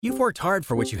You've worked hard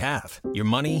for what you have. Your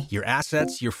money, your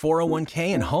assets, your 401k,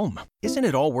 and home. Isn't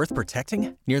it all worth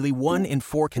protecting? Nearly 1 in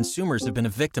 4 consumers have been a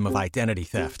victim of identity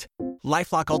theft.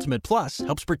 LifeLock Ultimate Plus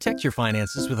helps protect your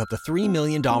finances with up to $3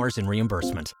 million in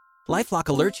reimbursement. LifeLock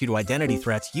alerts you to identity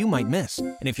threats you might miss.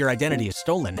 And if your identity is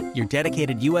stolen, your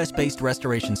dedicated U.S.-based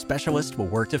restoration specialist will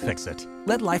work to fix it.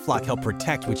 Let LifeLock help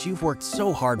protect what you've worked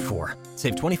so hard for.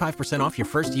 Save 25% off your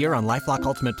first year on LifeLock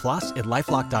Ultimate Plus at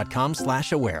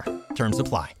LifeLock.com/aware. Terms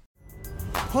apply.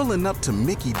 Pulling up to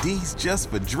Mickey D's just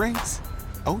for drinks?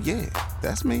 Oh yeah,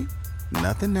 that's me.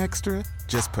 Nothing extra,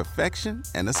 just perfection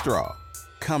and a straw.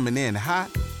 Coming in hot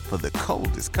for the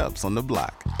coldest cups on the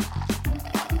block.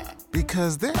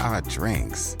 Because there are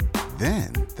drinks.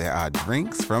 Then there are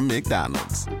drinks from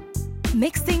McDonald's.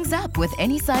 Mix things up with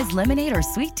any size lemonade or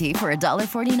sweet tea for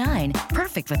 $1.49.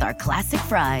 Perfect with our classic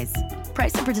fries.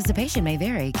 Price and participation may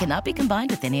vary. Cannot be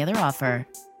combined with any other offer.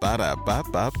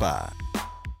 Ba-da-ba-ba-ba.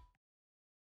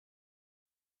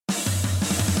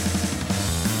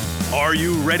 Are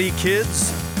you ready,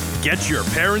 kids? Get your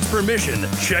parents' permission,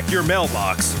 check your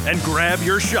mailbox, and grab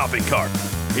your shopping cart.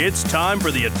 It's time for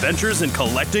the Adventures in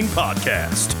Collecting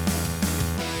podcast.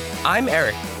 I'm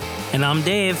Eric. And I'm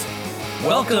Dave.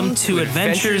 Welcome to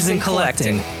Adventures in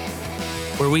Collecting,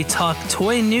 where we talk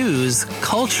toy news,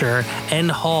 culture, and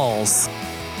hauls,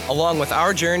 along with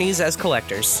our journeys as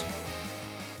collectors.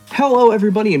 Hello,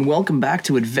 everybody, and welcome back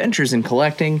to Adventures in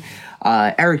Collecting.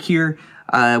 Eric here.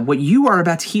 What you are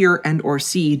about to hear and or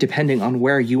see, depending on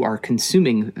where you are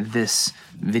consuming this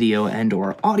video and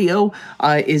or audio,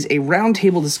 is a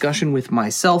roundtable discussion with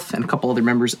myself and a couple other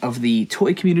members of the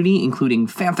toy community, including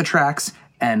Fanfatrax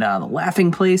and The Laughing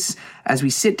Place, as we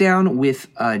sit down with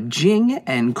Jing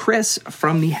and Chris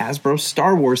from the Hasbro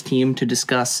Star Wars team to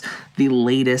discuss the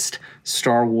latest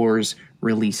Star Wars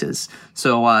releases.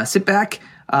 So sit back,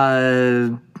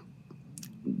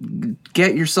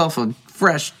 get yourself a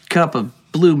fresh cup of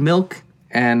blue milk,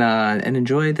 and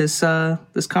enjoy this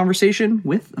this conversation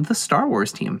with the Star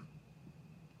Wars team.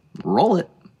 Roll it.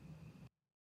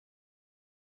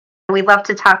 We love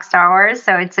to talk Star Wars,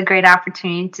 so it's a great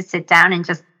opportunity to sit down and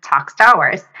just talk Star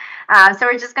Wars. So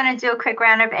we're just going to do a quick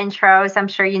round of intros. I'm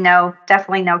sure you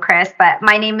definitely know Chris, but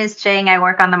my name is Jing. I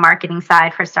work on the marketing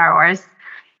side for Star Wars.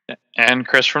 And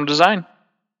Chris from design.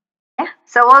 Yeah,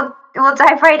 so we'll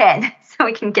dive right in so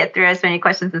we can get through as many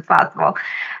questions as possible.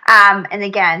 And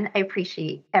again, I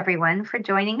appreciate everyone for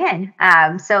joining in.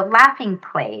 So Laughing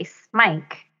Place,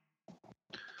 Mike.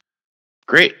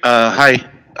 Great. Hi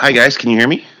guys. Can you hear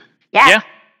me? Yeah.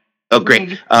 Oh,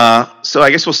 great. So I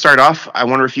guess we'll start off. I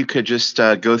wonder if you could just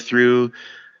go through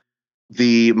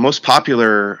the most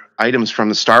popular items from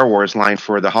the Star Wars line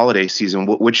for the holiday season.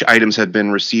 Which items have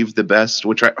been received the best?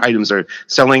 Which items are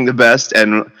selling the best?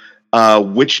 And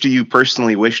which do you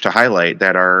personally wish to highlight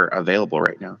that are available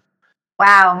right now?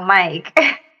 Wow, Mike.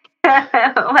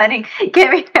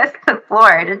 Giving us the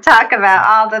floor to talk about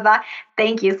all the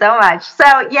thank you so much. So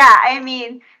yeah, I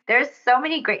mean, there's so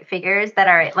many great figures that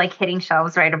are like hitting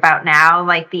shelves right about now.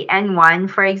 Like the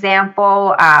N1, for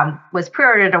example, was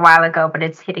pre-ordered a while ago, but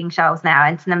it's hitting shelves now.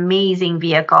 It's an amazing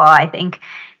vehicle. I think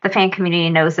the fan community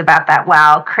knows about that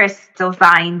well. Chris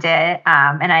designed it,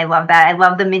 and I love that. I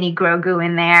love the mini Grogu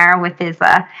in there with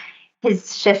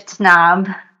his shift knob.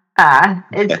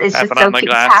 It's just so cute.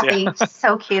 Glass, happy, yeah.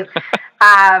 so cute.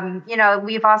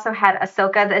 We've also had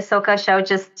Ahsoka. The Ahsoka show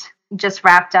just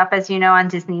wrapped up, as you know, on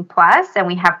Disney Plus, and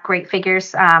we have great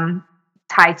figures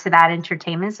tied to that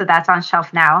entertainment. So that's on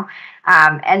shelf now.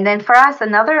 And then for us,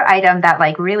 another item that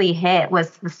like really hit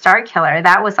was the Star Killer.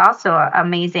 That was also an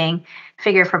amazing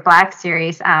figure for Black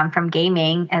Series from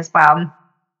gaming as well.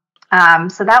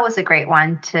 So that was a great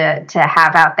one to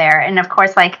have out there. And of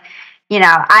course, I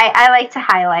like to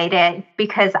highlight it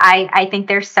because I think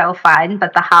they're so fun,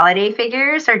 but the holiday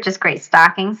figures are just great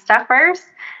stocking stuffers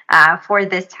for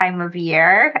this time of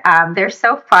year. They're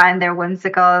so fun. They're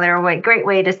whimsical. They're a great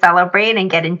way to celebrate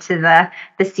and get into the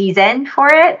season for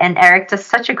it. And Eric does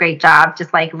such a great job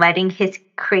just like letting his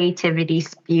creativity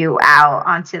spew out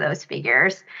onto those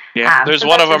figures. Yeah, there's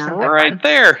one of them right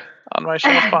there on my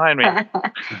shelf behind me.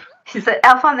 He's an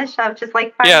elf on the shelf, just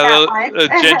like the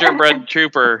gingerbread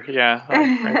trooper. Yeah,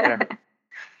 right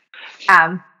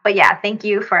there. But yeah, thank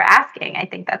you for asking. I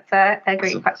think that's a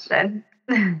great question.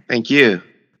 Thank you.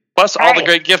 Plus all the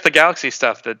great Gift of the Galaxy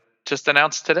stuff that just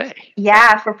announced today.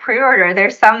 Yeah, for pre-order.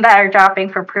 There's some that are dropping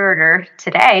for pre-order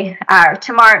today.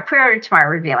 Tomorrow, pre-order tomorrow,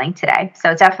 revealing today.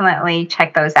 So definitely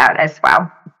check those out as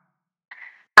well.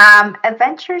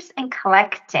 Adventures in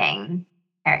Collecting.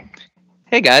 Eric.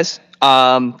 Hey guys.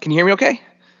 Can you hear me okay?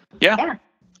 Yeah.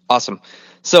 Awesome.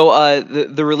 So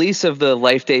the release of the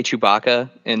Life Day Chewbacca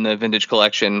in the Vintage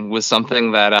Collection was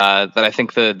something that I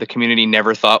think the community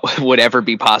never thought would ever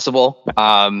be possible.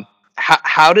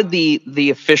 How did the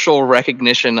official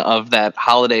recognition of that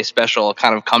holiday special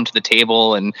kind of come to the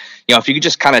table? And if you could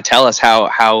just kind of tell us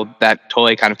how that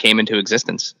toy kind of came into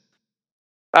existence.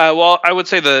 Well, I would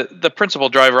say the principal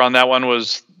driver on that one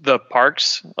was the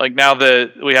parks. Like now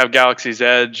that we have Galaxy's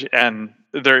Edge and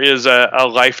there is a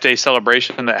Life Day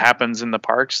celebration that happens in the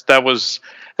parks, that was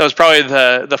probably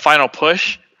the final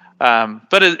push.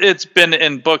 But it's been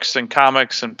in books and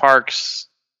comics and parks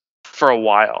for a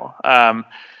while.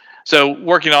 So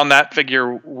working on that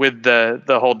figure with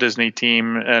the whole Disney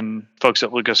team and folks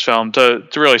at Lucasfilm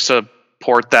to really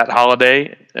support that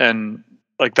holiday, and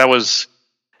like it was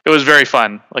very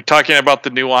fun. Like talking about the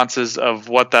nuances of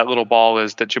what that little ball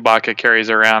is that Chewbacca carries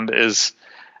around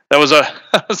that was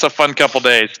a fun couple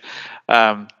days.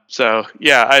 So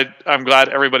yeah, I'm glad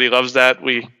everybody loves that.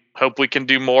 We hope we can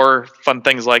do more fun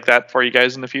things like that for you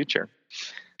guys in the future.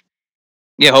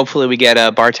 Yeah, hopefully we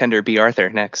get bartender B. Arthur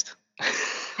next.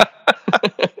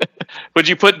 Would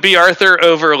you put B. Arthur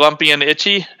over Lumpy and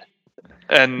Itchy?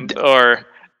 Or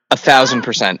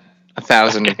 1,000%.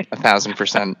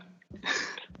 1,000%.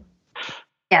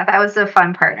 Yeah, that was a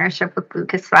fun partnership with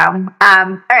Lucasfilm.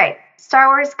 All right, Star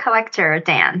Wars collector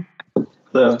Dan.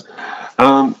 Hello.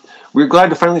 We're glad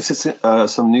to finally see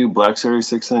some new Black Series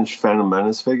 6-inch Phantom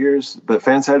Menace figures, but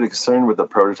fans had a concern with the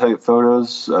prototype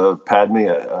photos of Padme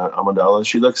Amidala.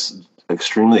 She looks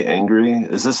extremely angry.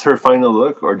 Is this her final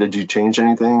look, or did you change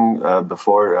anything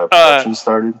before production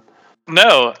started?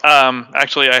 No,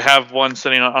 actually, I have one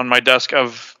sitting on my desk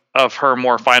of her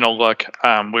more final look.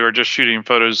 We were just shooting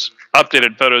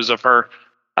updated photos of her.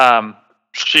 That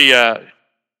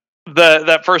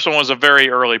first one was a very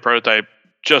early prototype,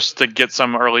 just to get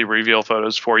some early reveal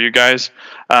photos for you guys.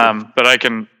 But I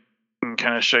can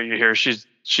kind of show you here. She's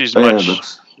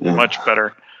much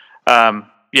better.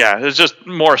 It's just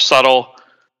more subtle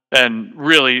and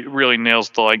really, really nails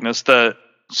the likeness.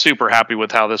 Super happy with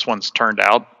how this one's turned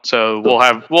out. So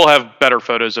we'll have better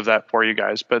photos of that for you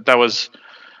guys. But that was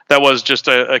just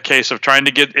a case of trying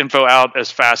to get info out as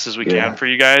fast as we can for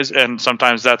you guys. And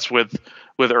sometimes that's with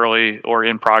early or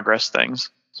in progress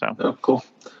things. So cool.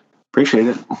 Appreciate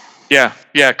it.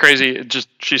 Yeah, crazy.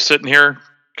 She's sitting here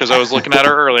because I was looking at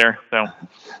her earlier. So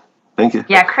thank you.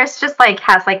 Yeah, Chris just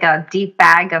has a deep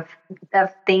bag of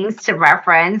things to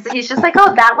reference. He's just like,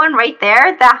 oh, that one right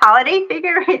there, the holiday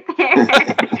figure right there.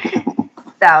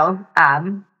 So,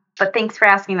 but thanks for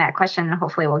asking that question.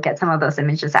 Hopefully we'll get some of those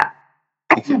images out.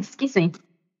 Excuse me.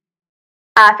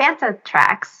 Fanta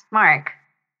Tracks, Mark.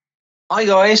 Hi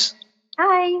guys.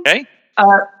 Hi. Hey.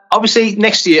 Obviously,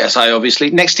 next year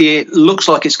looks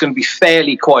like it's going to be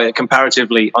fairly quiet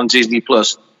comparatively on Disney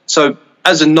Plus. So,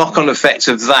 as a knock-on effect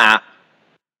of that,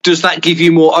 does that give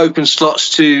you more open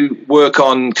slots to work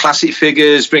on classic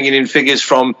figures, bringing in figures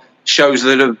from shows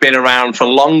that have been around for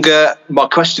longer? My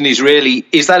question is really,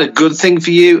 is that a good thing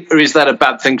for you, or is that a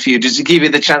bad thing for you? Does it give you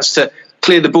the chance to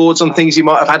clear the boards on things you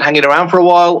might have had hanging around for a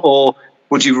while, or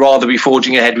would you rather be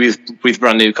forging ahead with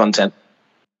brand new content?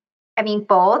 I mean,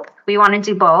 both. We want to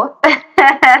do both.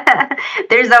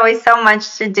 There's always so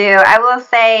much to do. I will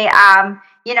say,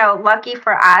 lucky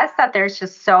for us that there's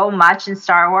just so much in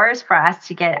Star Wars for us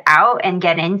to get out and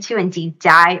get into and deep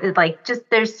dive.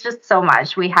 There's just so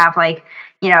much. We have a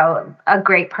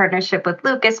great partnership with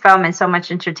Lucasfilm and so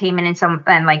much entertainment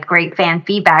and great fan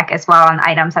feedback as well on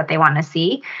items that they want to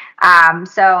see.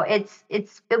 So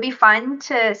it'll be fun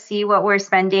to see what we're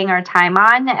spending our time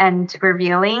on and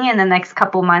revealing in the next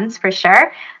couple months for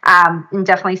sure. And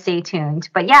definitely stay tuned.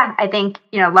 But yeah, I think,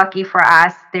 lucky for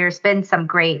us, there's been some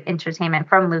great entertainment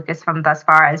from Lucasfilm thus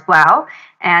far as well.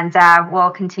 And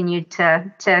we'll continue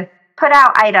to put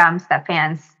out items that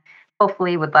fans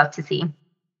hopefully would love to see.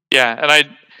 Yeah, and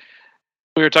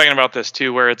we were talking about this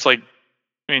too, where it's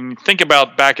think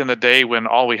about back in the day when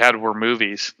all we had were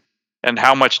movies and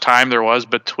how much time there was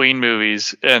between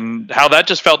movies and how that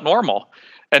just felt normal.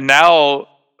 And now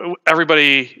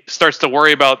everybody starts to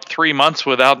worry about 3 months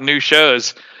without new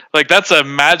shows. That's a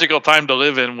magical time to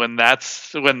live in when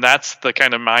that's the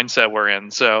kind of mindset we're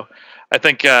in. So I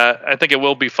think it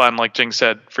will be fun, like Jing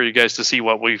said, for you guys to see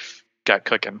what we've got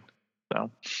cooking.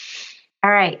 So.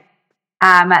 All right.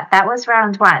 That was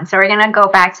round one. So we're going to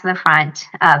go back to the front,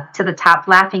 to the top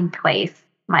laughing place.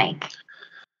 Mike.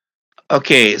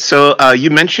 Okay, so you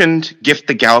mentioned Gift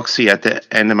the Galaxy at the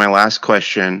end of my last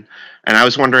question, and I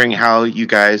was wondering how you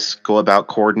guys go about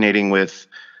coordinating with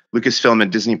Lucasfilm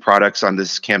and Disney products on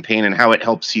this campaign and how it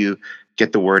helps you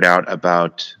get the word out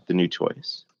about the new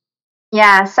toys.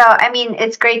 Yeah, so I mean,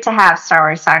 it's great to have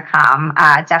StarWars.com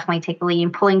definitely take the lead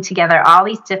in pulling together all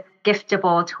these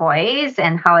giftable toys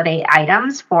and holiday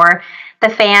items for the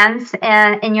fans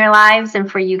in your lives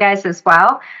and for you guys as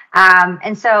well.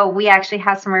 And so we actually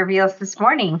have some reveals this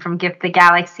morning from Gift the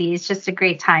Galaxy. It's just a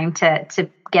great time to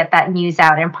get that news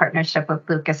out in partnership with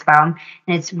Lucasfilm.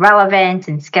 And it's relevant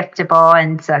and skippable,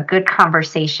 and it's a good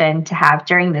conversation to have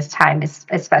during this time,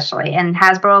 especially. And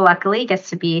Hasbro, luckily, gets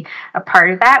to be a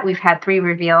part of that. We've had 3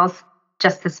 reveals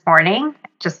just this morning,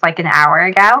 just like an hour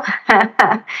ago.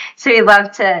 So we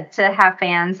love to have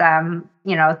fans,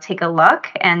 take a look.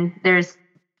 And there's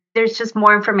just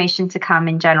more information to come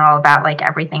in general about like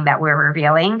everything that we're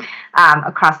revealing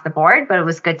across the board. But it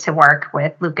was good to work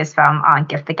with Lucasfilm on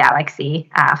Gift the Galaxy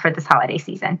for this holiday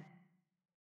season.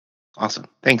 Awesome.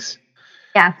 Thanks.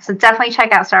 Yeah, so definitely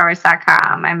check out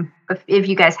StarWars.com. If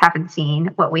you guys haven't seen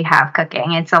what we have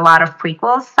cooking, it's a lot of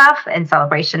prequel stuff in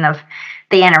celebration of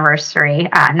the anniversary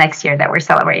next year that we're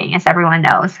celebrating, as everyone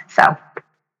knows. So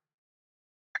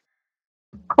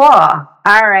cool. All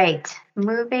right,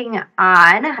 moving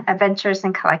on. Adventures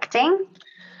in Collecting.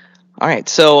 All right,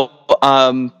 so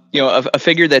a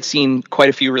figure that's seen quite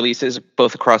a few releases,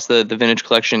 both across the Vintage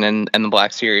Collection and the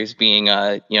Black Series, being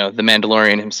the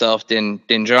Mandalorian himself, Din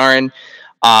Djarin.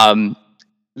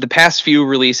 The past few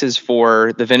releases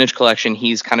for the Vintage Collection,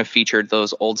 he's kind of featured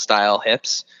those old style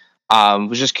hips.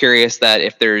 Was just curious that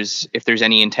if there's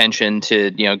any intention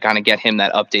to kind of get him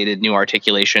that updated new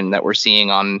articulation that we're seeing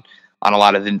on a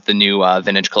lot of the new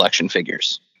Vintage Collection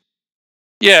figures.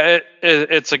 Yeah,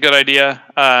 it's a good idea.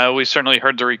 We certainly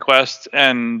heard the request,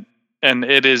 and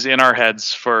it is in our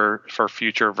heads for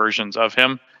future versions of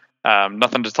him.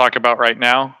 Nothing to talk about right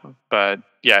now, but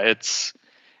yeah, it's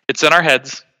in our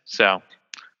heads. So,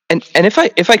 and if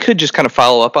I could just kind of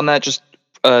follow up on that, just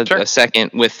Sure. a second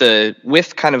with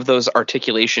kind of those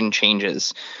articulation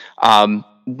changes.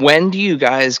 When do you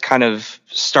guys kind of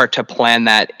start to plan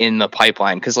that in the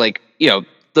pipeline? Because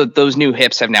those new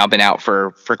hips have now been out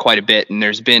for quite a bit, and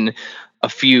there's been a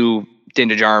few Din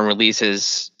Djarin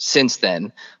releases since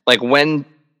then. When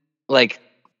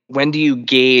do you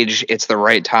gauge it's the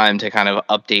right time to kind of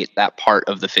update that part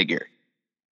of the figure?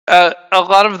 A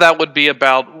lot of that would be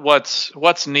about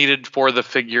what's needed for the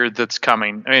figure that's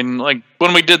coming. I mean, like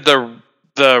when we did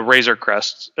the Razor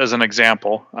Crest as an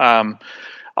example,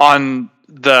 on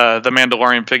the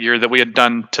Mandalorian figure that we had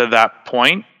done to that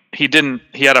point, he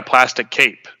had a plastic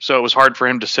cape, so it was hard for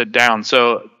him to sit down.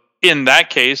 So in that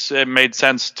case, it made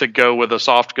sense to go with a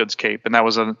soft goods cape, and that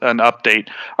was an update.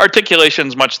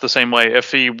 Articulation's much the same way.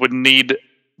 If he would need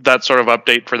that sort of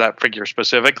update for that figure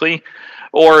specifically,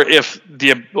 or if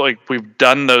we've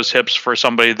done those hips for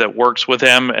somebody that works with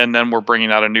him, and then we're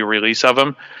bringing out a new release of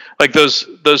him, like those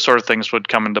sort of things would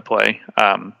come into play.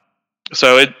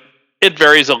 So it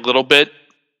varies a little bit,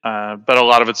 but a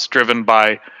lot of it's driven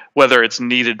by whether it's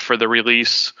needed for the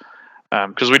release,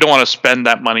 because we don't want to spend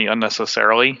that money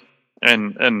unnecessarily,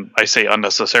 and I say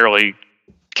unnecessarily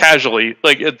casually.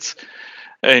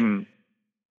 And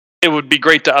it would be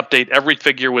great to update every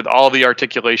figure with all the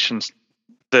articulations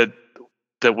that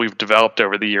we've developed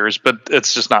over the years, but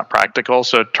it's just not practical.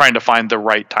 So trying to find the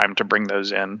right time to bring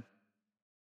those in.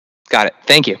 Got it.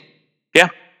 Thank you. Yeah.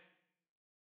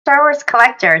 Star Wars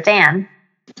collector, Dan.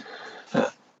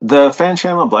 The fan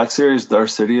channel Black Series Darth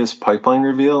Sidious pipeline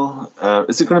reveal,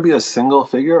 is it going to be a single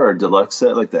figure or a deluxe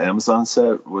set like the Amazon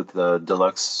set with the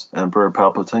deluxe Emperor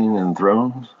Palpatine and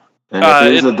throne? And if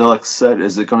it is a deluxe set,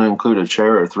 is it going to include a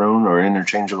chair or throne or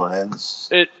interchangeable heads?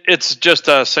 It's just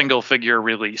a single figure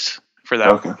release for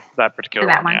that that particular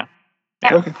for that one. one.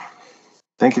 Yeah. Okay.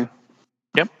 Thank you.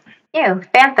 Yep. You,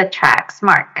 Bantha Tracks,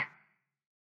 Mark.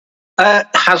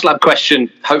 HasLab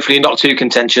question, hopefully not too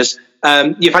contentious.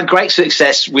 You've had great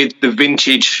success with the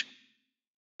vintage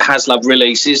HasLab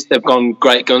releases. They've gone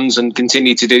great guns and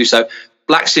continue to do so.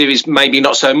 Black Series, maybe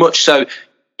not so much. So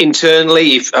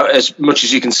internally, if as much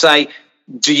as you can say,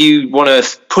 do you want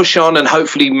to push on and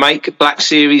hopefully make Black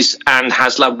Series and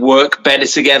HasLab work better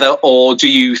together, or do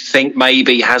you think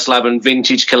maybe HasLab and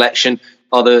Vintage Collection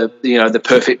are the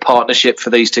perfect partnership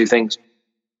for these two things?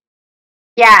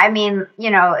 Yeah, I mean,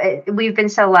 we've been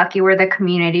so lucky where the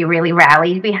community really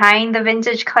rallied behind the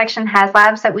Vintage Collection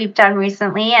HasLabs that we've done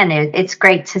recently, and it's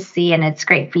great to see, and it's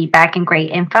great feedback and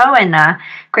great info and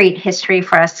great history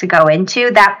for us to go into.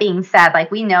 That being said,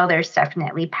 we know there's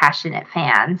definitely passionate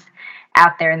fans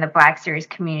out there in the Black Series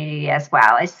community as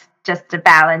well. It's just a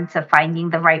balance of finding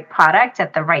the right product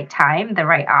at the right time, the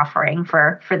right offering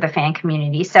for the fan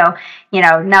community. So,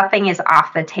 nothing is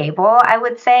off the table, I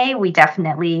would say. We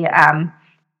definitely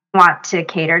want to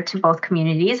cater to both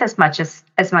communities as much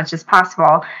as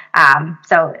possible.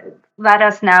 So let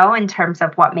us know in terms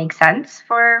of what makes sense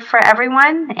for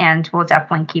everyone, and we'll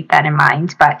definitely keep that in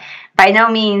mind. But by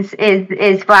no means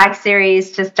is Black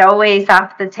Series just always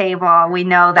off the table. We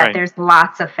know that there's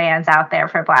lots of fans out there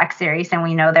for Black Series, and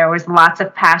we know there was lots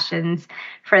of passions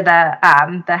for the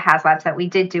HasLabs that we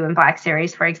did do in Black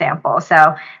Series, for example.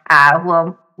 So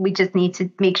we just need to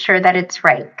make sure that it's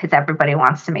right, because everybody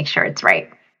wants to make sure it's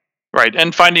right. Right,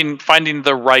 and finding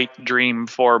the right dream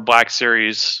for Black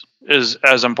Series is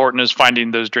as important as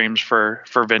finding those dreams for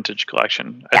Vintage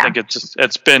Collection. I think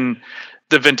it's been,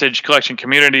 the Vintage Collection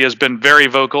community has been very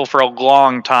vocal for a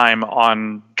long time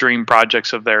on dream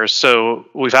projects of theirs. So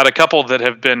we've had a couple that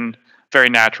have been very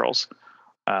naturals.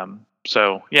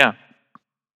 So yeah,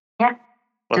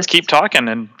 let's keep talking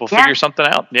and we'll figure something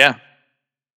out. Yeah.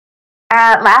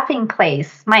 Laughing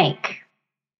Place, Mike.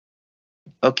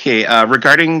 Okay,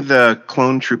 regarding the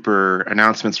Clone Trooper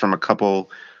announcements from a couple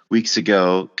weeks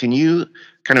ago, can you,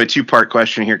 kind of a two-part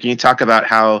question here, can you talk about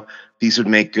how these would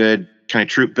make good kind of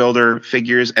troop builder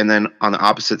figures, and then on the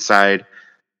opposite side,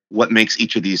 what makes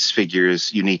each of these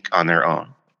figures unique on their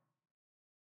own?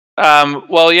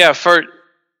 Well, yeah, for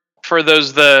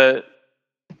those, the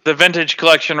Vintage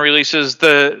Collection releases,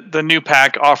 the new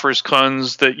pack offers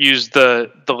clones that use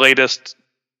the latest,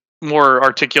 more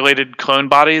articulated clone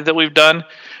body that we've done,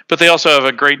 but they also have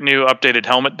a great new updated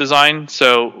helmet design.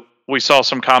 So we saw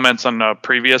some comments on a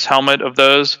previous helmet of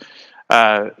those.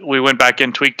 We went back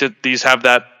and tweaked it. These have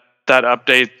that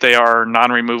update. They are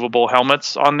non-removable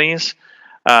helmets on these.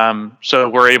 So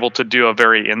we're able to do a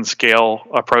very in-scale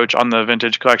approach on the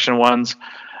Vintage Collection ones.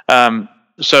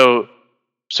 So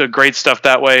great stuff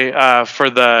that way. For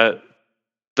the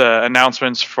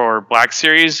announcements for Black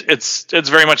Series, it's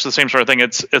very much the same sort of thing.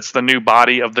 It's the new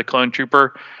body of the Clone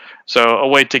Trooper. So a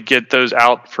way to get those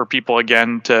out for people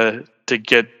again, to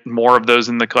get more of those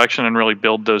in the collection and really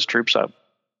build those troops up.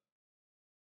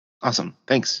 Awesome.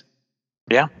 Thanks.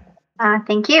 Yeah.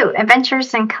 Thank you.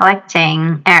 Adventures in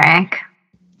Collecting, Eric.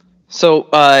 So,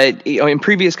 in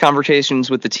previous conversations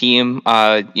with the team,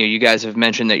 you guys have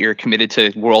mentioned that you're committed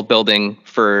to world building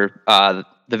for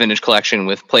the Vintage Collection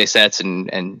with play sets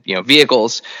and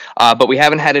vehicles, but we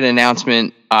haven't had an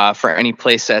announcement for any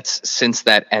play sets since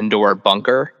that Endor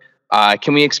bunker.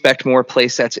 Can we expect more play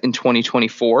sets in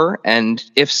 2024? And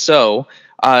if so,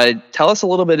 tell us a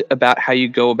little bit about how you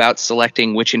go about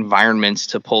selecting which environments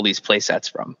to pull these play sets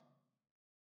from.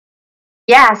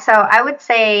 Yeah, so I would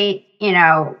say,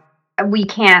 we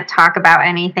can't talk about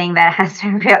anything that has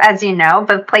been real, as you know,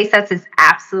 but playsets is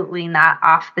absolutely not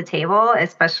off the table,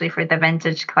 especially for the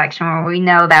Vintage Collection, where we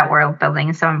know that world building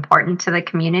is so important to the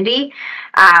community.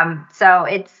 So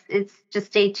it's just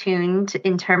stay tuned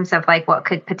in terms of like what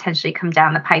could potentially come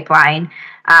down the pipeline,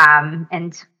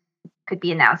 and could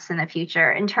be announced in the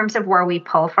future. In terms of where we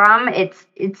pull from, it's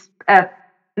a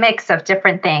mix of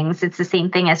different things. It's the same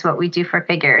thing as what we do for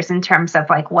figures in terms of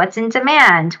like what's in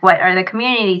demand, what are the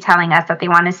community telling us that they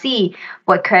want to see,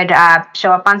 what could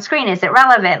show up on screen, is it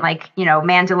relevant, like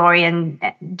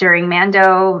Mandalorian during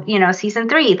Mando season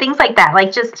 3, things like that,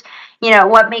 like just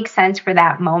what makes sense for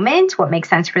that moment, what makes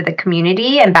sense for the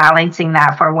community, and balancing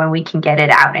that for when we can get it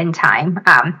out in time.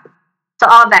 So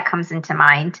all of that comes into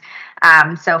mind.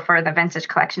 So for the Vintage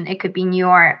Collection, it could be new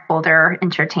or older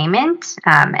entertainment.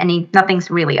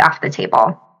 Nothing's really off the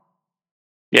table.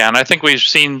 Yeah, and I think we've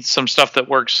seen some stuff that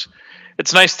works.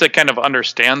 It's nice to kind of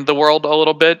understand the world a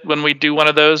little bit when we do one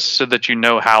of those, so that you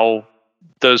know how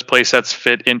those playsets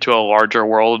fit into a larger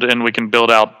world, and we can build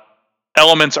out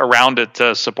elements around it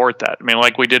to support that. I mean,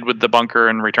 like we did with the bunker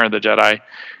and Return of the Jedi,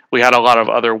 we had a lot of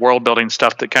other world building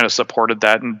stuff that kind of supported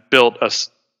that and built a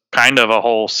kind of a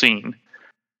whole scene.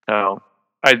 So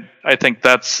I think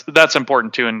that's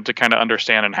important too, and to kind of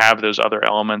understand and have those other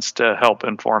elements to help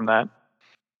inform that.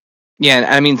 Yeah,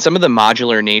 I mean, some of the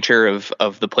modular nature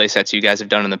of the playsets you guys have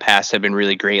done in the past have been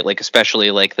really great. Like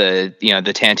especially like the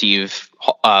Tantive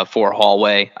 4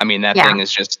 hallway. I mean, that thing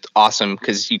is just awesome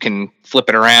because you can flip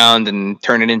it around and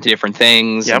turn it into different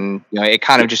things, and it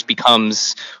kind of just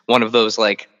becomes one of those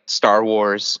like Star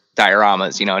Wars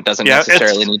dioramas. It doesn't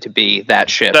necessarily need to be that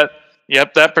ship.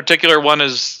 That particular one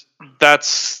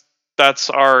that's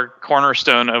our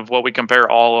cornerstone of what we compare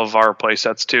all of our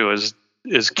playsets to,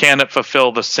 is can it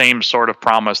fulfill the same sort of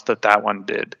promise that one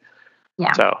did?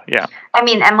 Yeah. So, yeah. I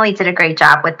mean, Emily did a great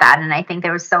job with that, and I think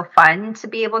it was so fun to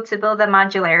be able to build the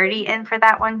modularity in for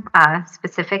that one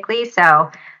specifically.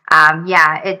 So,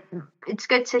 it's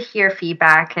good to hear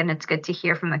feedback, and it's good to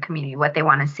hear from the community what they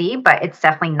want to see, but it's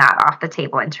definitely not off the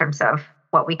table in terms of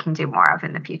what we can do more of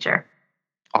in the future.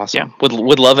 Awesome. Yeah.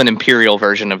 Would love an Imperial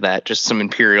version of that. Just some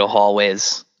Imperial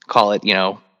hallways. Call it,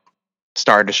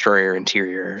 Star Destroyer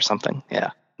interior or something.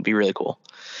 Yeah, it'd be really cool.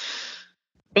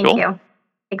 Thank you.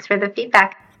 Thanks for the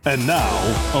feedback. And now,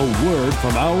 a word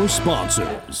from our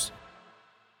sponsors.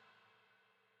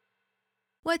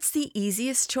 What's the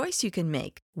easiest choice you can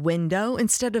make? Window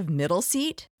instead of middle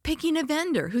seat? Picking a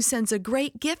vendor who sends a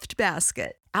great gift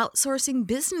basket? Outsourcing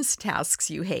business tasks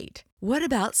you hate? What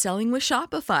about selling with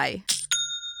Shopify?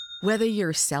 Whether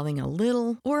you're selling a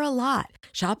little or a lot,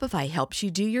 Shopify helps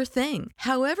you do your thing,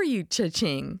 however you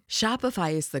cha-ching.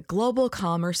 Shopify is the global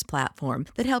commerce platform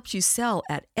that helps you sell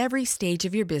at every stage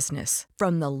of your business.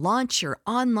 From the launch your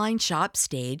online shop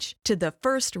stage to the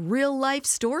first real-life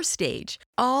store stage,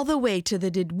 all the way to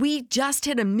the did we just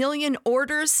hit 1 million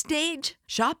orders stage.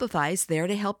 Shopify's there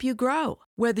to help you grow.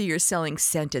 Whether you're selling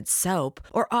scented soap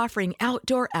or offering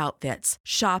outdoor outfits,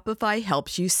 Shopify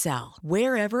helps you sell.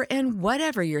 Wherever and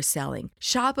whatever you're selling,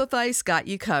 Shopify's got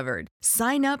you covered.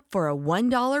 Sign up for a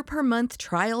 $1 per month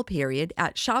trial period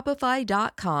at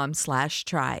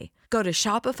shopify.com/try. Go to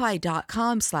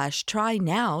shopify.com/try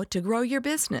now to grow your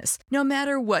business, no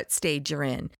matter what stage you're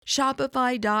in.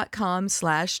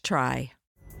 Shopify.com/try.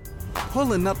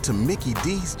 Pulling up to Mickey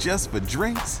D's just for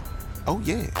drinks? Oh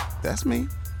yeah, that's me.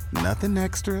 Nothing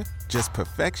extra, just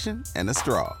perfection and a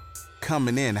straw.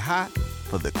 Coming in hot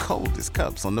for the coldest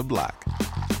cups on the block.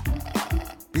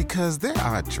 Because there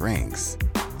are drinks.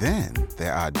 Then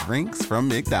there are drinks from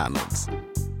McDonald's.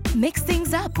 Mix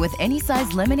things up with any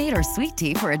size lemonade or sweet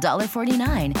tea for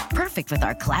 $1.49. Perfect with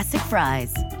our classic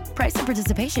fries. Price and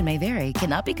participation may vary.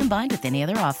 Cannot be combined with any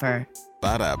other offer.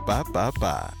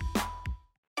 Ba-da-ba-ba-ba.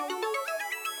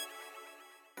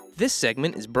 This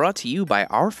segment is brought to you by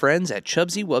our friends at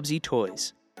Chubsy Wubsy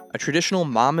Toys. A traditional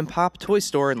mom-and-pop toy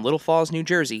store in Little Falls, New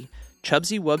Jersey,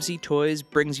 Chubsy Wubsy Toys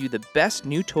brings you the best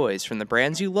new toys from the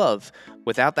brands you love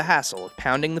without the hassle of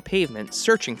pounding the pavement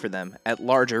searching for them at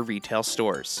larger retail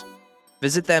stores.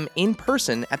 Visit them in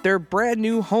person at their brand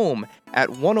new home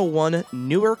at 101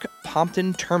 Newark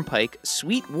Pompton Turnpike,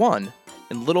 Suite 1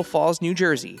 in Little Falls, New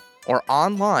Jersey, or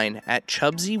online at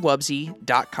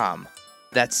chubsywubsy.com.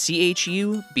 That's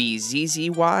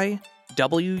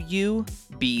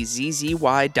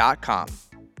CHUBZYWUBZZY.com.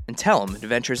 And tell them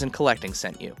Adventures in Collecting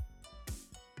sent you.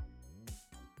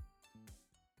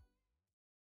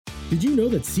 Did you know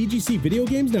that CGC Video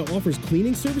Games now offers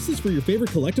cleaning services for your favorite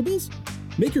collectibles?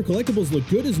 Make your collectibles look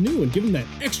good as new and give them that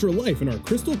extra life in our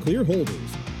crystal clear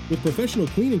holders. With professional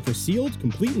cleaning for sealed,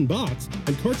 complete in box,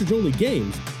 and cartridge-only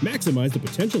games, maximize the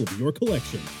potential of your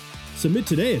collection. Submit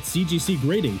today at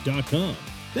cgcgrading.com.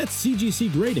 That's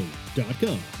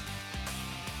cgcgrading.com.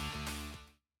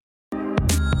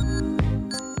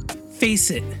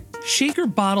 Face it, shaker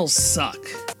bottles suck.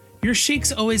 Your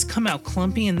shakes always come out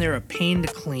clumpy and they're a pain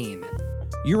to clean.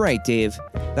 You're right, Dave.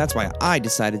 That's why I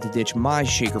decided to ditch my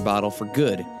shaker bottle for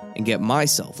good and get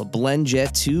myself a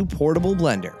BlendJet 2 portable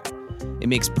blender. It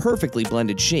makes perfectly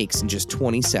blended shakes in just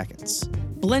 20 seconds.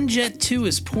 BlendJet 2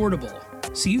 is portable,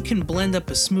 so you can blend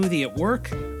up a smoothie at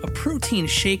work, a protein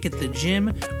shake at the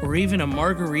gym, or even a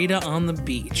margarita on the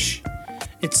beach.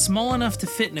 It's small enough to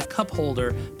fit in a cup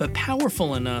holder, but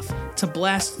powerful enough to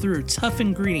blast through tough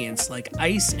ingredients like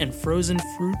ice and frozen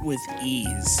fruit with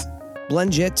ease.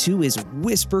 BlendJet 2 is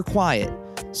whisper quiet,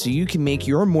 so you can make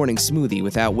your morning smoothie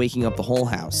without waking up the whole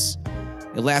house.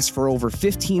 It lasts for over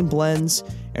 15 blends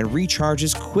and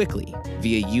recharges quickly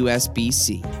via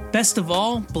USB-C. Best of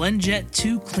all, BlendJet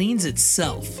 2 cleans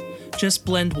itself. Just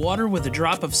blend water with a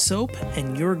drop of soap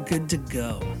and you're good to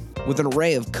go. With an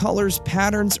array of colors,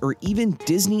 patterns, or even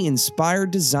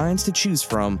Disney-inspired designs to choose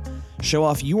from, show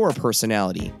off your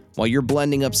personality while you're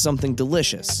blending up something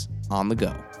delicious on the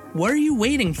go. What are you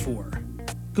waiting for?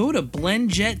 Go to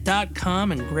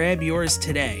blendjet.com and grab yours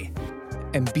today.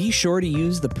 And be sure to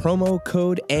use the promo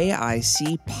code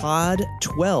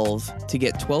AICPOD12 to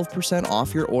get 12%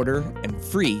 off your order and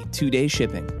free 2-day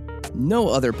shipping. No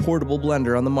other portable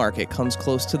blender on the market comes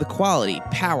close to the quality,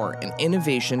 power, and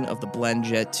innovation of the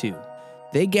BlendJet 2.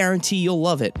 They guarantee you'll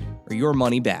love it or your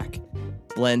money back.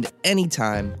 Blend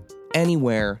anytime,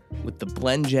 anywhere with the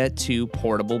BlendJet 2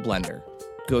 portable blender.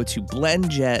 Go to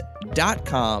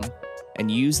blendjet.com and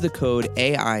use the code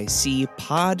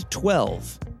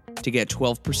AICPOD12 to get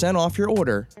 12% off your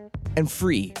order and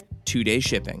free 2-day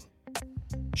shipping.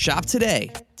 Shop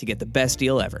today to get the best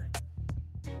deal ever.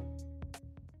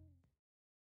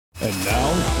 And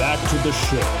now, back to the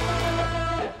show.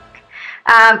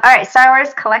 All right, Star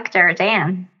Wars collector,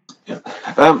 Dan.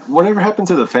 Whatever happened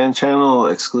to the fan channel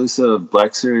exclusive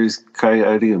Black Series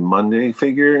Coyote Monday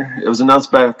figure? It was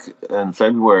announced back in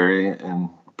February and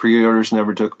pre-orders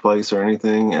never took place or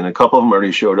anything, and a couple of them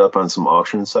already showed up on some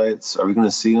auction sites. Are we going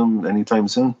to see them anytime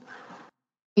soon?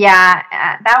 Yeah,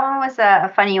 that one was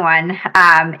a funny one.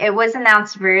 It was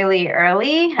announced really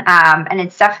early, and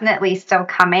it's definitely still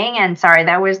coming. And sorry,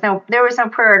 there was no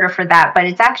pre-order for that, but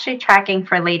it's actually tracking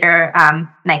for later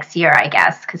next year, I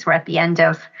guess, because we're at the end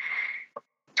of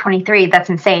 23. That's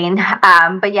insane.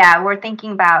 But yeah, we're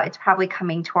thinking about it's probably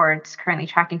currently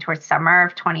tracking towards summer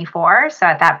of 24. So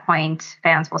at that point,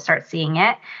 fans will start seeing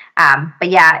it. But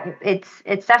yeah,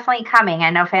 it's definitely coming. I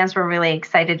know fans were really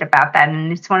excited about that,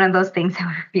 and it's one of those things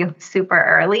that we feel super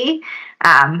early.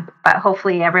 But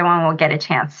hopefully, everyone will get a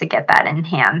chance to get that in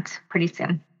hand pretty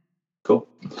soon. Cool.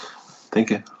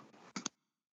 Thank you.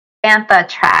 Bantha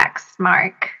tracks,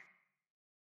 Mark.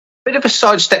 Bit of a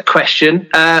sidestep question,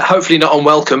 hopefully not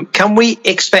unwelcome. Can we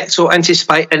expect or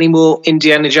anticipate any more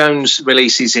Indiana Jones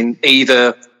releases in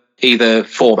either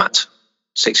format,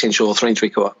 6-inch or 3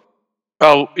 3/4?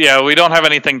 Oh yeah, we don't have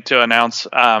anything to announce.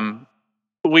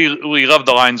 We love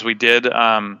the lines we did,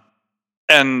 and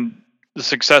the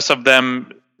success of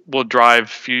them will drive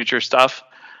future stuff.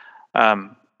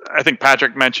 I think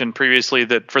Patrick mentioned previously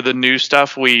that for the new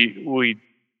stuff, we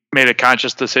made a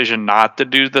conscious decision not to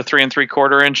do the 3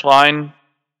 3/4 inch line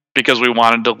because we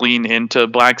wanted to lean into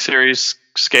Black Series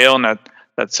scale and that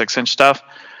 6-inch stuff.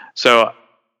 So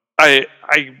I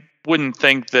wouldn't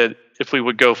think that if we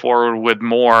would go forward with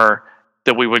more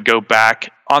that we would go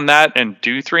back on that and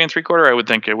do 3 3/4. I would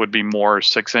think it would be more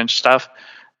 6-inch stuff.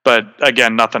 But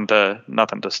again, nothing to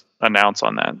announce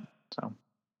on that. So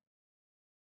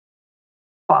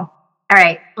Cool. All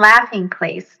right, laughing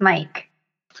place, Mike.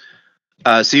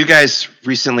 So you guys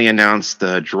recently announced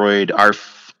the droid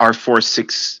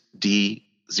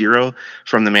R46D0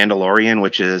 from The Mandalorian,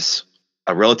 which is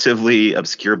a relatively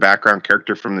obscure background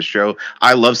character from the show.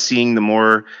 I love seeing the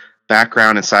more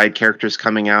background and side characters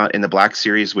coming out in the Black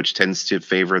Series, which tends to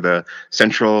favor the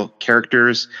central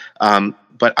characters.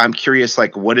 But I'm curious,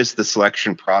 like, what is the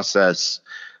selection process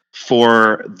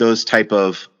for those type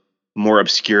of more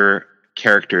obscure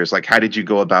characters? Like, how did you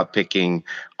go about picking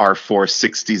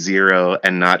R46D0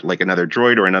 and not like another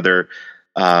droid or another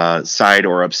side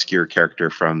or obscure character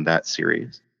from that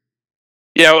series?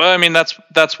 Yeah, well, I mean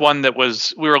that's one that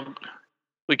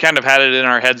we kind of had it in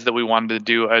our heads that we wanted to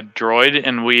do a droid,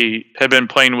 and we had been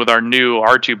playing with our new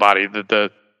R2 body,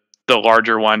 the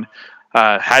larger one.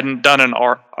 Hadn't done an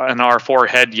R4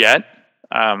 head yet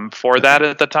for that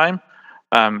at the time.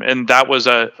 And that was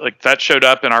that showed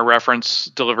up in our reference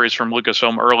deliveries from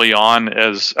Lucasfilm early on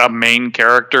as a main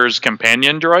character's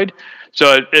companion droid.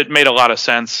 So it made a lot of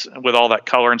sense with all that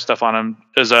color and stuff on him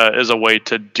as a way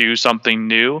to do something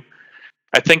new.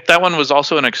 I think that one was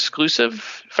also an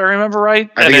exclusive, if I remember right.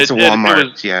 I think it's a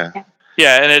Walmart, yeah.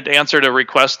 Yeah, and it answered a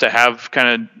request to have kind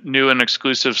of new and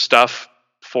exclusive stuff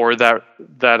for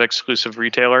that exclusive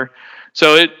retailer.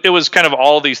 So it was kind of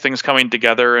all these things coming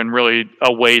together and really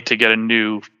a way to get a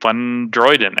new fun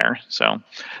droid in there. So, I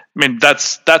mean,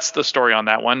 that's the story on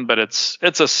that one, but it's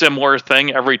a similar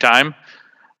thing every time.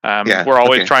 We're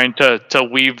always trying to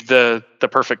weave the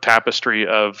perfect tapestry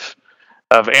of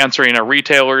answering a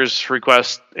retailer's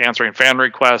request, answering fan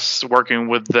requests, working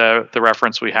with the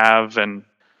reference we have, and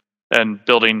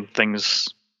building things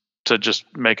to just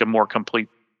make a more complete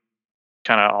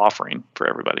kind of offering for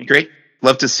everybody. Great.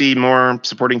 Love to see more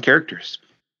supporting characters.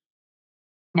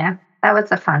 Yeah, that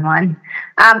was a fun one.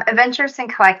 Adventures in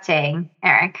Collecting,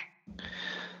 Eric.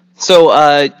 So,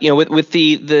 with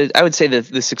the I would say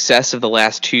the success of the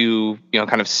last two,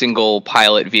 kind of single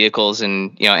pilot vehicles,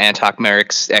 and Antok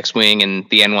Merrick's X-Wing and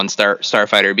the N1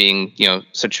 Starfighter being,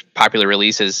 such popular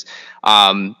releases,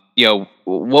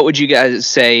 what would you guys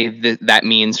say that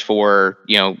means for,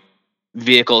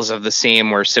 vehicles of the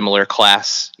same or similar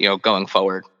class, going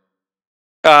forward?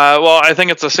 Well, I think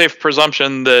it's a safe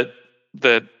presumption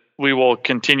that we will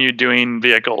continue doing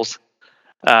vehicles.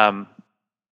 The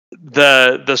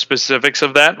specifics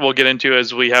of that we'll get into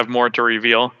as we have more to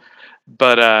reveal.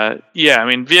 But I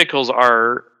mean, vehicles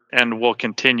are and will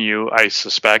continue, I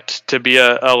suspect, to be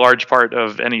a large part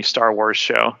of any Star Wars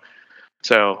show.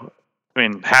 So, I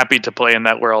mean, happy to play in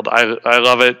that world. I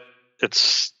love it.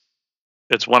 It's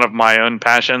one of my own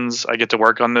passions. I get to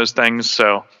work on those things.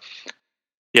 So,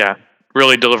 yeah,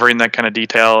 really delivering that kind of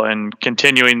detail and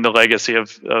continuing the legacy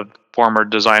of former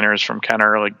designers from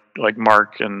Kenner, like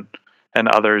Mark and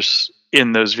others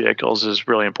in those vehicles is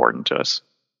really important to us.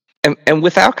 And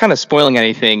without kind of spoiling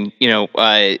anything,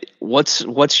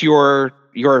 what's your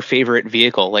favorite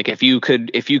vehicle? Like if you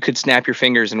could snap your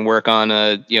fingers and work on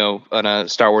a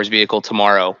Star Wars vehicle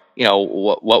tomorrow,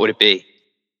 what would it be?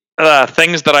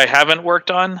 Things that I haven't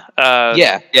worked on.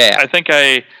 I think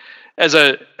as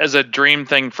a dream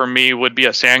thing for me would be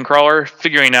a sandcrawler.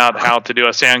 Figuring out how to do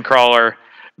a sandcrawler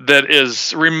that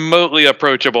is remotely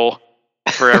approachable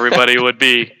for everybody would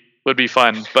be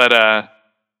fun. But I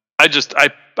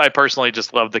personally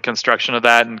just love the construction of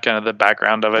that and kind of the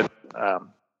background of it.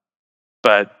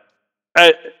 But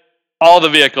all the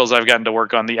vehicles I've gotten to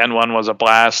work on, the N1 was a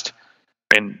blast.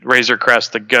 I mean, Razor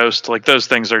Crest, the Ghost, like those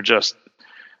things are just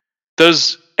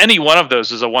any one of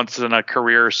those is a once in a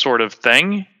career sort of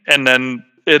thing. And then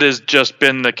it has just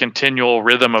been the continual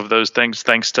rhythm of those things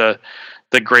thanks to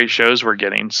the great shows we're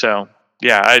getting. So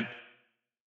yeah, I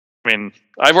mean,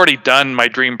 I've already done my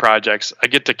dream projects. I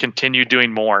get to continue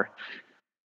doing more.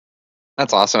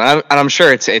 That's awesome. And I'm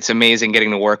sure it's amazing getting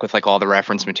to work with like all the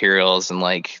reference materials and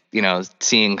like,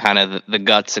 seeing kind of the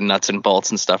guts and nuts and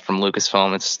bolts and stuff from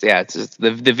Lucasfilm. It's just,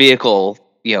 the vehicle,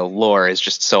 lore is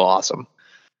just so awesome.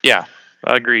 Yeah,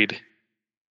 agreed.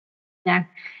 Yeah.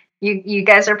 You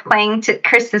guys are playing to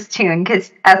Chris's tune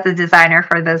because as the designer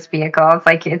for those vehicles,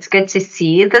 like it's good to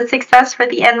see the success for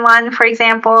the N1, for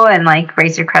example, and like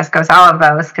Razor Crest goes all of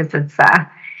those because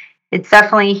it's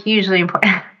definitely hugely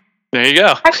important. There you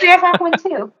go. Actually, I have one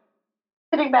too,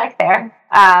 sitting back there.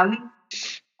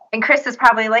 And Chris is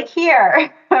probably like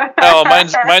here. Oh,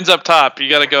 mine's up top. You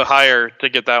got to go higher to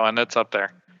get that one. That's up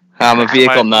there. I'm a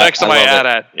vehicle nut. Next to my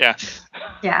AT-AT, yeah.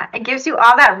 Yeah, it gives you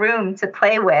all that room to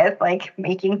play with, like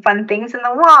making fun things in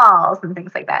the walls and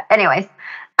things like that. Anyways,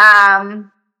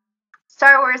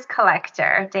 Star Wars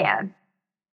collector, Dan.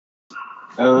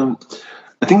 I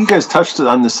think you guys touched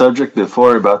on the subject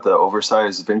before about the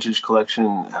oversized vintage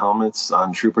collection helmets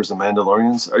on Troopers and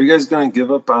Mandalorians. Are you guys going to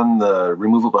give up on the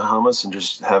removable helmets and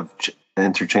just have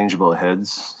interchangeable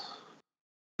heads?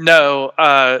 No,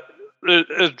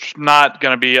 it's not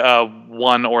going to be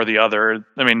one or the other.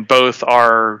 I mean, both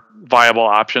are viable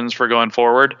options for going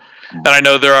forward. And I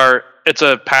know it's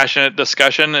a passionate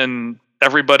discussion, and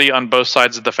everybody on both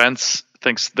sides of the fence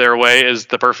thinks their way is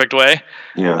the perfect way.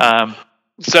 Yeah.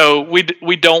 So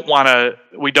we don't want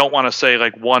to say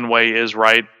like one way is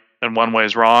right and one way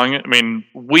is wrong. I mean,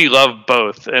 we love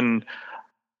both, and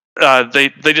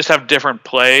they just have different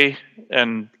play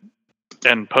and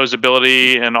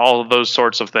posability and all of those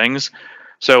sorts of things.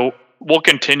 So we'll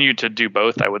continue to do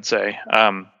both, I would say.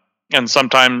 And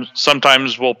sometimes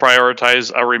we'll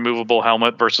prioritize a removable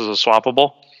helmet versus a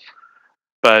swappable,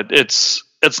 but it's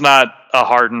not a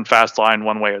hard and fast line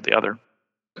one way or the other.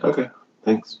 Okay,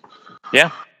 thanks.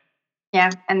 Yeah. Yeah,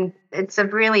 and it's a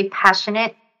really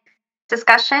passionate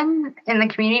discussion in the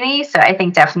community. So I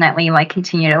think definitely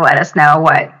continue to let us know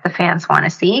what the fans want to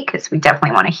see, because we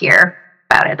definitely want to hear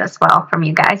about it as well from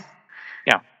you guys.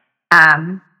 Yeah.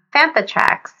 Fantha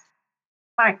tracks.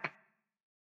 Mark.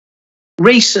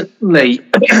 Recently,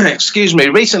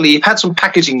 you've had some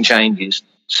packaging changes.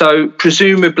 So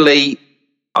presumably,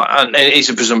 and it is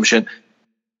a presumption,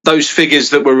 those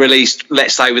figures that were released,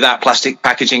 let's say without plastic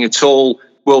packaging at all,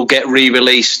 will get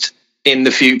re-released in the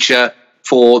future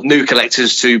for new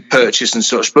collectors to purchase and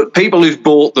such. But people who've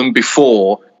bought them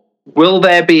before, will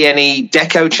there be any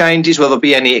deco changes? Will there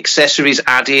be any accessories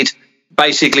added,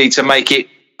 basically to make it,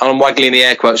 I'm waggling the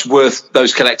air quotes, worth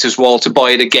those collectors' while to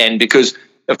buy it again? Because,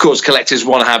 of course, collectors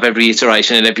want to have every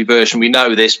iteration and every version. We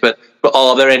know this, but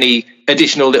are there any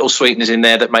additional little sweeteners in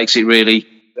there that makes it really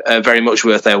very much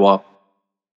worth their while?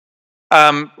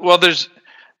 Well, there's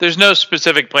no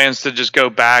specific plans to just go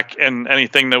back and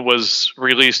anything that was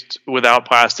released without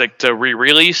plastic to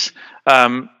re-release.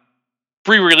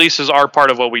 Re-releases are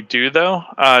part of what we do, though.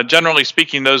 Generally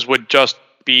speaking, those would just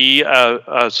be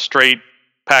a straight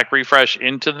pack refresh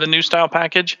into the new style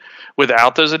package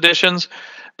without those additions.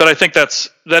 But I think it's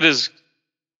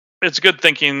good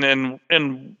thinking,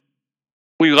 and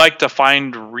we like to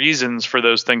find reasons for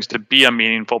those things to be a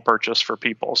meaningful purchase for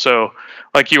people. So,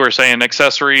 like you were saying,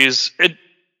 accessories,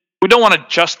 we don't want to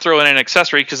just throw in an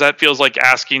accessory, because that feels like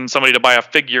asking somebody to buy a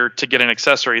figure to get an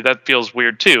accessory. That feels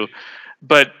weird too.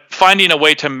 But finding a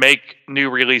way to make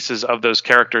new releases of those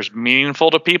characters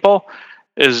meaningful to people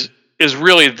is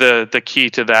really the key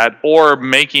to that, or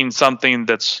making something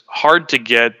that's hard to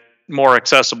get more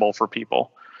accessible for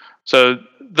people. So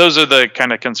those are the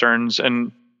kind of concerns.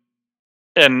 And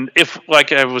if,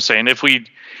 like I was saying, if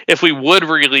we would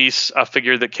release a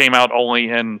figure that came out only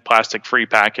in plastic free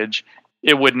package,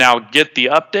 it would now get the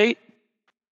update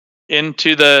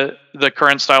into the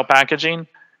current style packaging,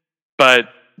 but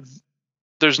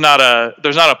there's not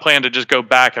a plan to just go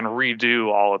back and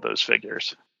redo all of those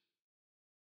figures.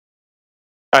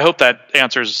 I hope that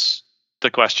answers the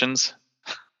questions.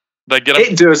 Did I get them?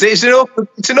 It does. It's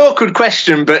an awkward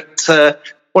question, but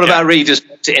one of our readers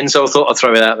put it in, so I thought I'd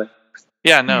throw it out there.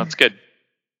 Yeah, no, it's good.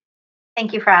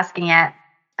 Thank you for asking it.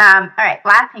 All right,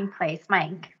 Laughing Place,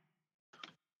 Mike.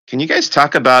 Can you guys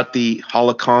talk about the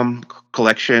Holocom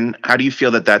collection? How do you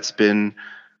feel that that's been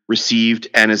received?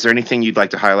 And is there anything you'd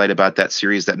like to highlight about that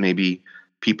series that maybe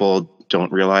people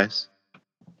don't realize?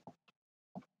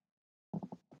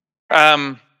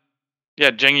 Yeah,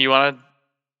 Jing, you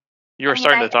were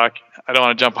starting to talk. I don't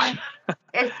want to jump on.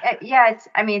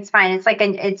 It's fine. It's like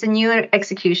it's a new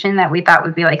execution that we thought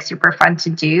would be like super fun to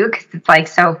do because it's like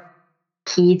so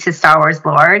key to Star Wars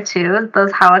lore too,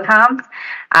 those holocoms.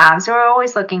 So we're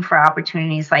always looking for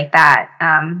opportunities like that.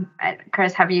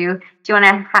 Chris, do you want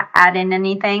to add in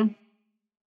anything?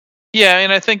 Yeah,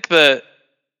 and I think it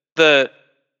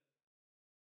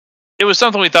was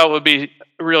something we thought would be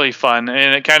really fun,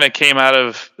 and it kind of came out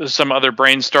of some other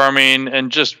brainstorming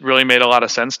and just really made a lot of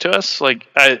sense to us. Like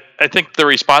I think the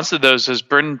response to those has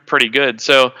been pretty good.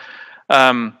 So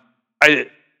I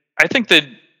think that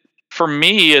for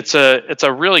me it's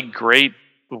a really great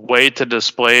way to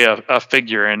display a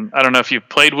figure. And I don't know if you've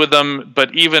played with them,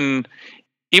 but even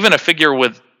a figure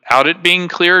without it being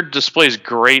clear displays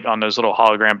great on those little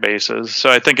hologram bases. So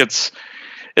I think it's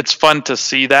fun to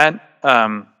see that.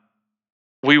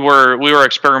 We were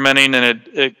experimenting,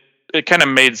 and it kind of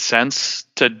made sense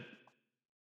to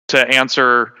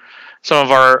answer some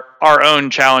of our own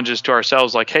challenges to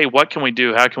ourselves, like, hey, what can we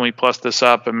do? How can we plus this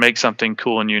up and make something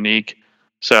cool and unique?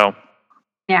 So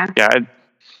yeah.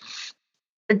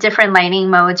 The different lighting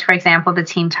modes, for example, the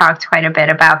team talked quite a bit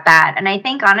about that. And I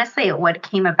think honestly what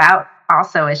came about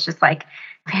also is just like,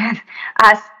 man,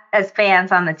 us as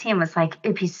fans on the team was like,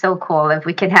 it'd be so cool if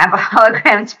we could have a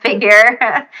hologrammed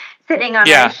figure sitting on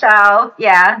our shelf.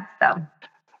 Yeah. So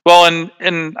well,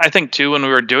 and I think too, when we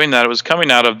were doing that, it was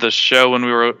coming out of the show when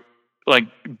we were like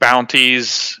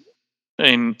bounties.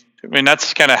 I mean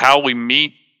that's kind of how we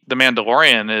meet the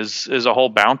Mandalorian is a whole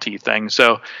bounty thing.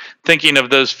 So thinking of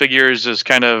those figures as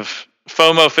kind of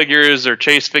FOMO figures or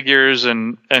chase figures,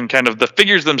 and kind of the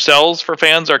figures themselves for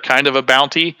fans are kind of a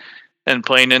bounty, and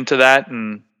playing into that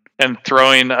and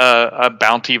throwing a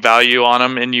bounty value on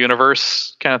them in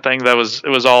universe kind of thing. It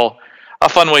was all a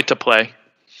fun way to play.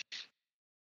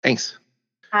 Thanks.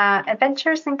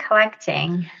 Adventures in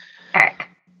Collecting, Eric.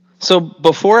 So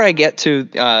before I get to,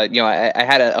 I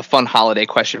had a fun holiday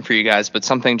question for you guys, but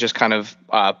something just kind of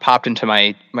popped into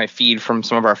my feed from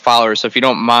some of our followers. So if you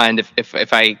don't mind,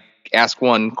 if I ask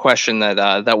one question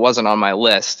that wasn't on my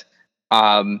list,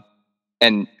 and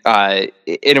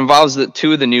it involves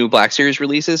two of the new Black Series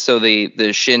releases. So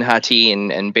the Shin Hati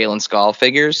and Balin Skull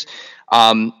figures.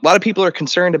 A lot of people are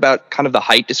concerned about kind of the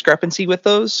height discrepancy with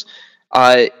those.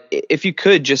 If you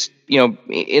could just,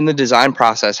 in the design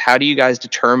process, how do you guys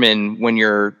determine when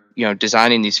you're,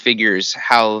 designing these figures,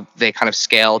 how they kind of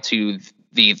scale to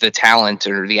the talent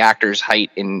or the actor's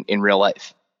height in real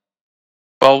life?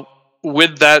 Well,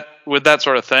 with that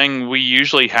sort of thing, we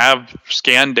usually have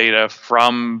scan data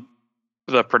from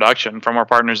the production, from our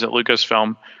partners at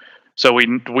Lucasfilm. So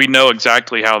we know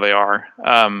exactly how they are,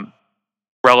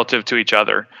 relative to each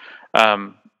other.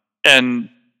 And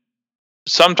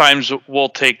sometimes we'll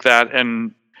take that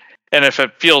and if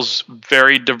it feels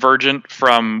very divergent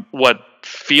from what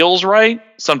feels right,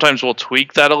 sometimes we'll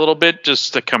tweak that a little bit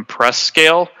just to compress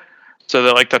scale so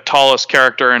that like the tallest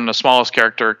character and the smallest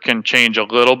character can change a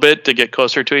little bit to get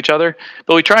closer to each other.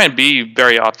 But we try and be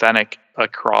very authentic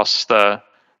across the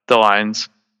lines.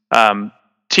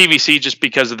 TVC, just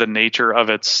because of the nature of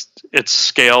its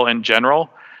scale in general,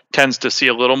 tends to see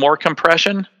a little more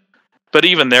compression. But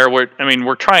even there,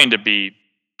 we're trying to be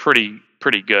pretty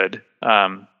good.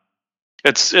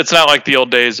 It's not like the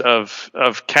old days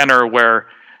of Kenner where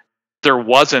there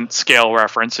wasn't scale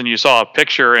reference and you saw a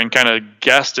picture and kind of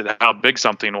guessed at how big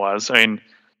something was. I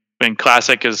mean,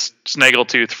 classic is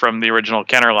Snaggletooth from the original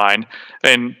Kenner line.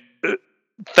 And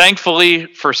thankfully,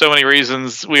 for so many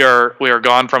reasons, we are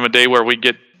gone from a day where we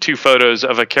get 2 photos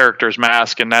of a character's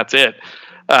mask and that's it.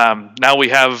 Now we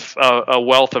have a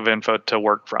wealth of info to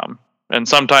work from. And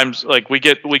sometimes, like we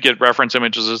get reference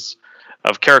images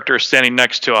of characters standing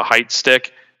next to a height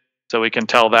stick, so we can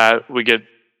tell that. We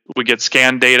get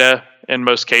scan data in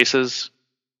most cases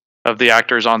of the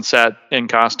actors on set in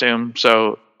costume.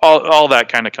 So all that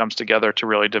kind of comes together to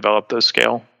really develop the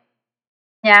scale.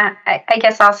 Yeah, I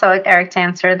guess also, Eric, to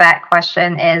answer that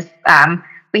question is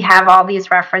we have all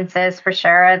these references for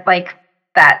sure, like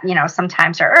that,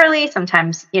 sometimes are early,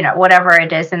 sometimes, whatever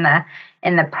it is in the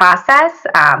process.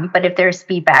 But if there's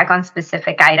feedback on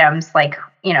specific items, like,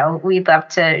 we'd love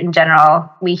to, in general,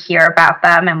 we hear about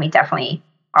them and we definitely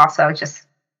also just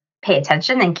pay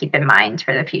attention and keep in mind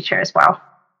for the future as well.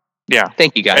 Yeah.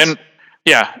 Thank you, guys.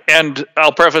 And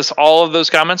I'll preface all of those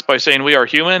comments by saying we are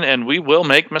human and we will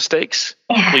make mistakes.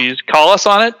 Please call us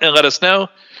on it and let us know,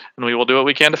 and we will do what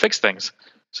we can to fix things.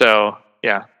 So,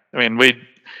 yeah, I mean,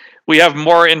 we have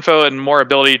more info and more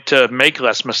ability to make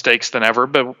less mistakes than ever,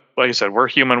 but like I said, we're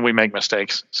human, we make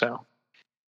mistakes. So,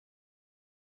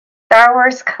 Star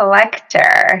Wars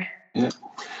Collector. Yeah.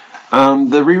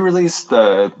 The re-released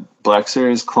Black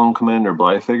Series Clone Commander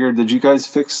Bly figure, did you guys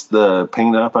fix the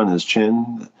paint up on his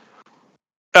chin?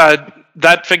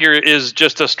 That figure is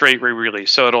just a straight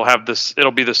re-release, so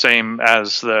it'll be the same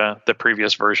as the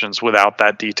previous versions without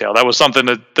that detail. That was something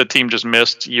that the team just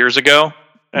missed years ago,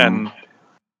 and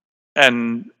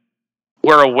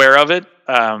we're aware of it.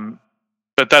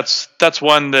 But that's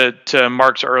one that, to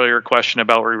Mark's earlier question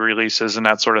about re-releases and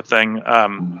that sort of thing,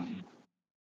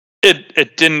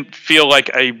 it didn't feel like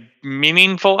a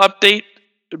meaningful update,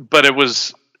 but it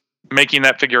was making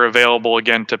that figure available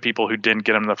again to people who didn't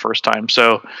get him the first time.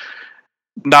 So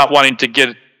not wanting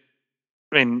to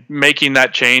making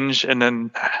that change and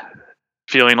then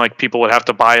feeling like people would have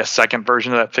to buy a second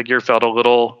version of that figure felt a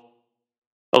little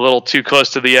too close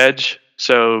to the edge.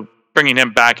 So bringing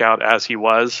him back out as he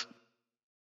was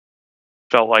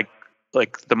felt like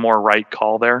the more right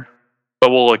call there.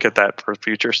 But we'll look at that for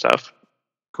future stuff.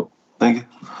 Cool. Thank you.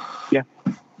 Yeah.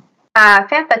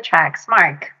 Fantha Tracks,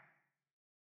 Mark.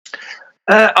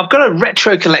 I've got a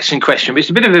retro collection question, but it's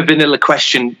a bit of a vanilla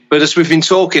question. But as we've been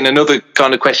talking, another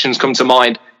kind of questions come to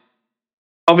mind.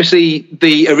 Obviously,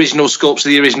 the original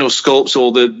sculpts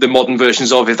or the modern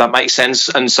versions of, if that makes sense.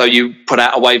 And so you put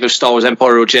out a wave of Star Wars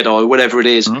Empire or Jedi or whatever it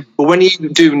is. Mm-hmm. But when you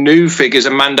do new figures,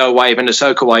 a Mando wave, an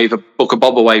Ahsoka wave, a Book of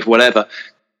Boba wave, whatever,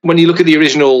 when you look at the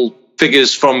original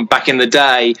figures from back in the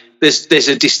day, there's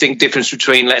a distinct difference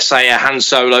between, let's say, a Han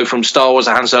Solo from Star Wars,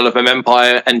 a Han Solo from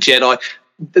Empire and Jedi.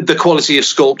 The quality of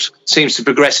sculpt seems to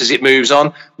progress as it moves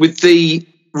on. With the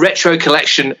retro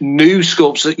collection new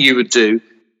sculpts that you would do,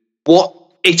 what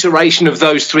iteration of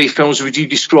those three films would you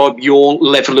describe your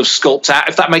level of sculpt at,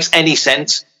 if that makes any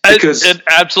sense? Because it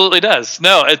absolutely does.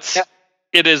 No,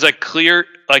 it is a clear,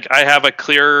 I have a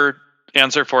clear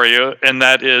answer for you, and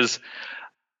that is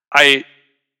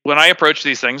when I approach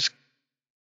these things,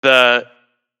 the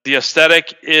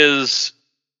aesthetic is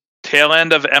tail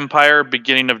end of Empire,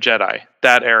 beginning of Jedi,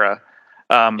 that era.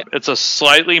 It's a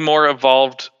slightly more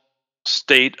evolved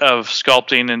state of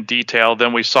sculpting and detail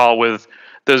than we saw with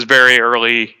those very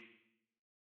early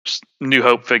New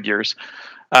Hope figures.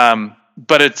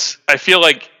 But I feel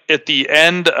like at the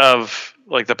end of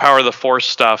the Power of the Force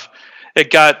stuff,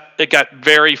 it got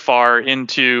very far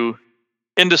into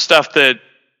stuff that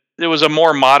it was a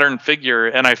more modern figure,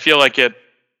 and I feel like it's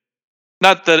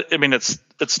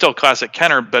still classic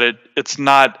Kenner, but it's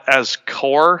not as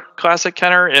core classic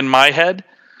Kenner in my head.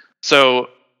 So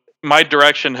my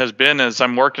direction has been, as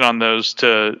I'm working on those,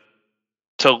 to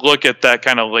look at that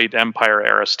kind of late Empire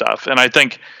era stuff. And I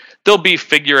think there'll be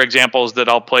figure examples that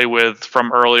I'll play with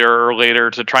from earlier or later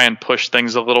to try and push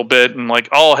things a little bit, and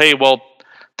hey, well,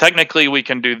 technically we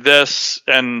can do this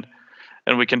and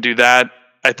we can do that.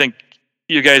 I think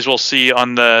you guys will see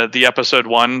on the episode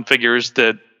 1 figures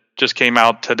that just came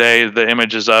out today, the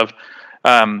images of,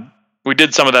 we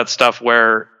did some of that stuff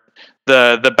where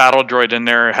the battle droid in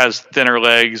there has thinner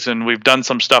legs, and we've done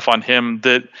some stuff on him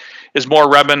that is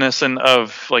more reminiscent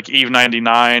of Eve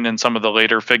 99 and some of the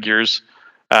later figures.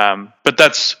 But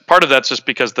that's just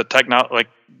because the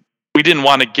we didn't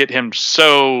want to get him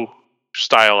so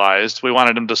stylized. We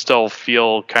wanted him to still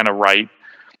feel kind of right.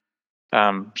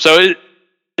 So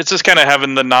it's just kind of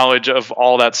having the knowledge of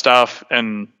all that stuff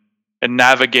and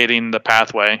navigating the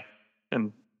pathway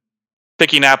and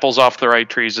picking apples off the right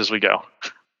trees as we go.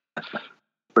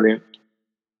 Brilliant.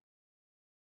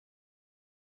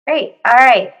 Great. All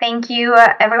right. Thank you,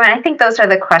 everyone. I think those are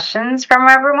the questions from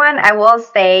everyone. I will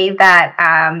say that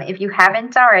if you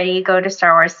haven't already, go to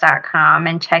StarWars.com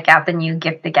and check out the new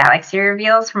Gift the Galaxy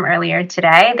reveals from earlier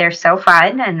today. They're so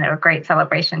fun, and they're a great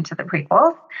celebration to the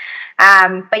prequels.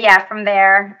 But yeah, from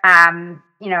there,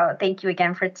 thank you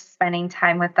again for spending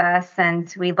time with us.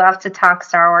 And we love to talk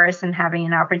Star Wars, and having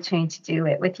an opportunity to do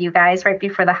it with you guys right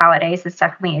before the holidays is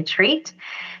definitely a treat.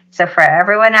 So for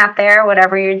everyone out there,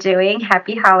 whatever you're doing,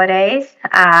 happy holidays.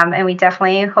 And we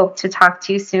definitely hope to talk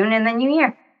to you soon in the new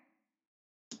year.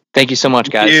 Thank you so much,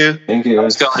 guys. Thank you.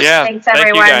 Yeah. Thanks, everyone.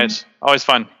 Thank you, guys. Always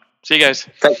fun. See you guys.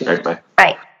 Bye.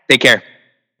 Bye. Take care.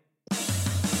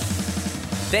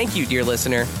 Thank you, dear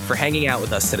listener, for hanging out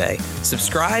with us today.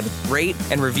 Subscribe, rate,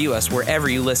 and review us wherever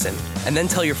you listen, and then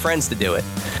tell your friends to do it.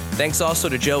 Thanks also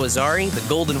to Joe Azari, the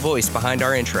golden voice behind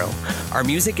our intro. Our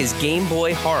music is Game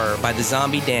Boy Horror by the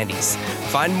Zombie Dandies.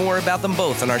 Find more about them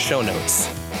both in our show notes.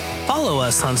 Follow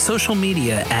us on social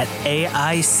media at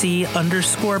AIC_podcast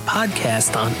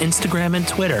on Instagram and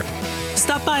Twitter.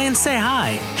 Stop by and say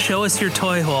hi, show us your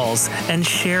toy hauls, and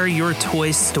share your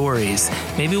toy stories.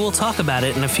 Maybe we'll talk about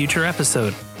it in a future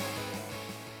episode.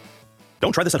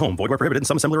 Don't try this at home. Void where prohibited and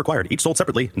some assembly required. Each sold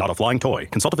separately, not a flying toy.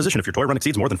 Consult a physician if your toy run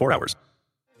exceeds more than 4 hours.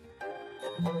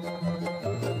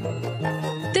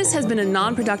 This has been a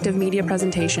non-productive media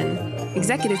presentation.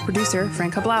 Executive producer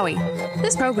Frank Hablawi.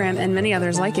 This program and many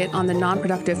others like it on the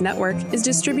Non-Productive Network is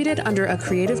distributed under a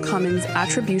Creative Commons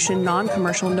Attribution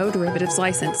Non-Commercial No Derivatives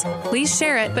license. Please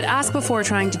share it, but ask before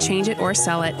trying to change it or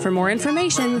sell it. For more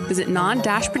information, visit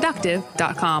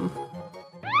non-productive.com.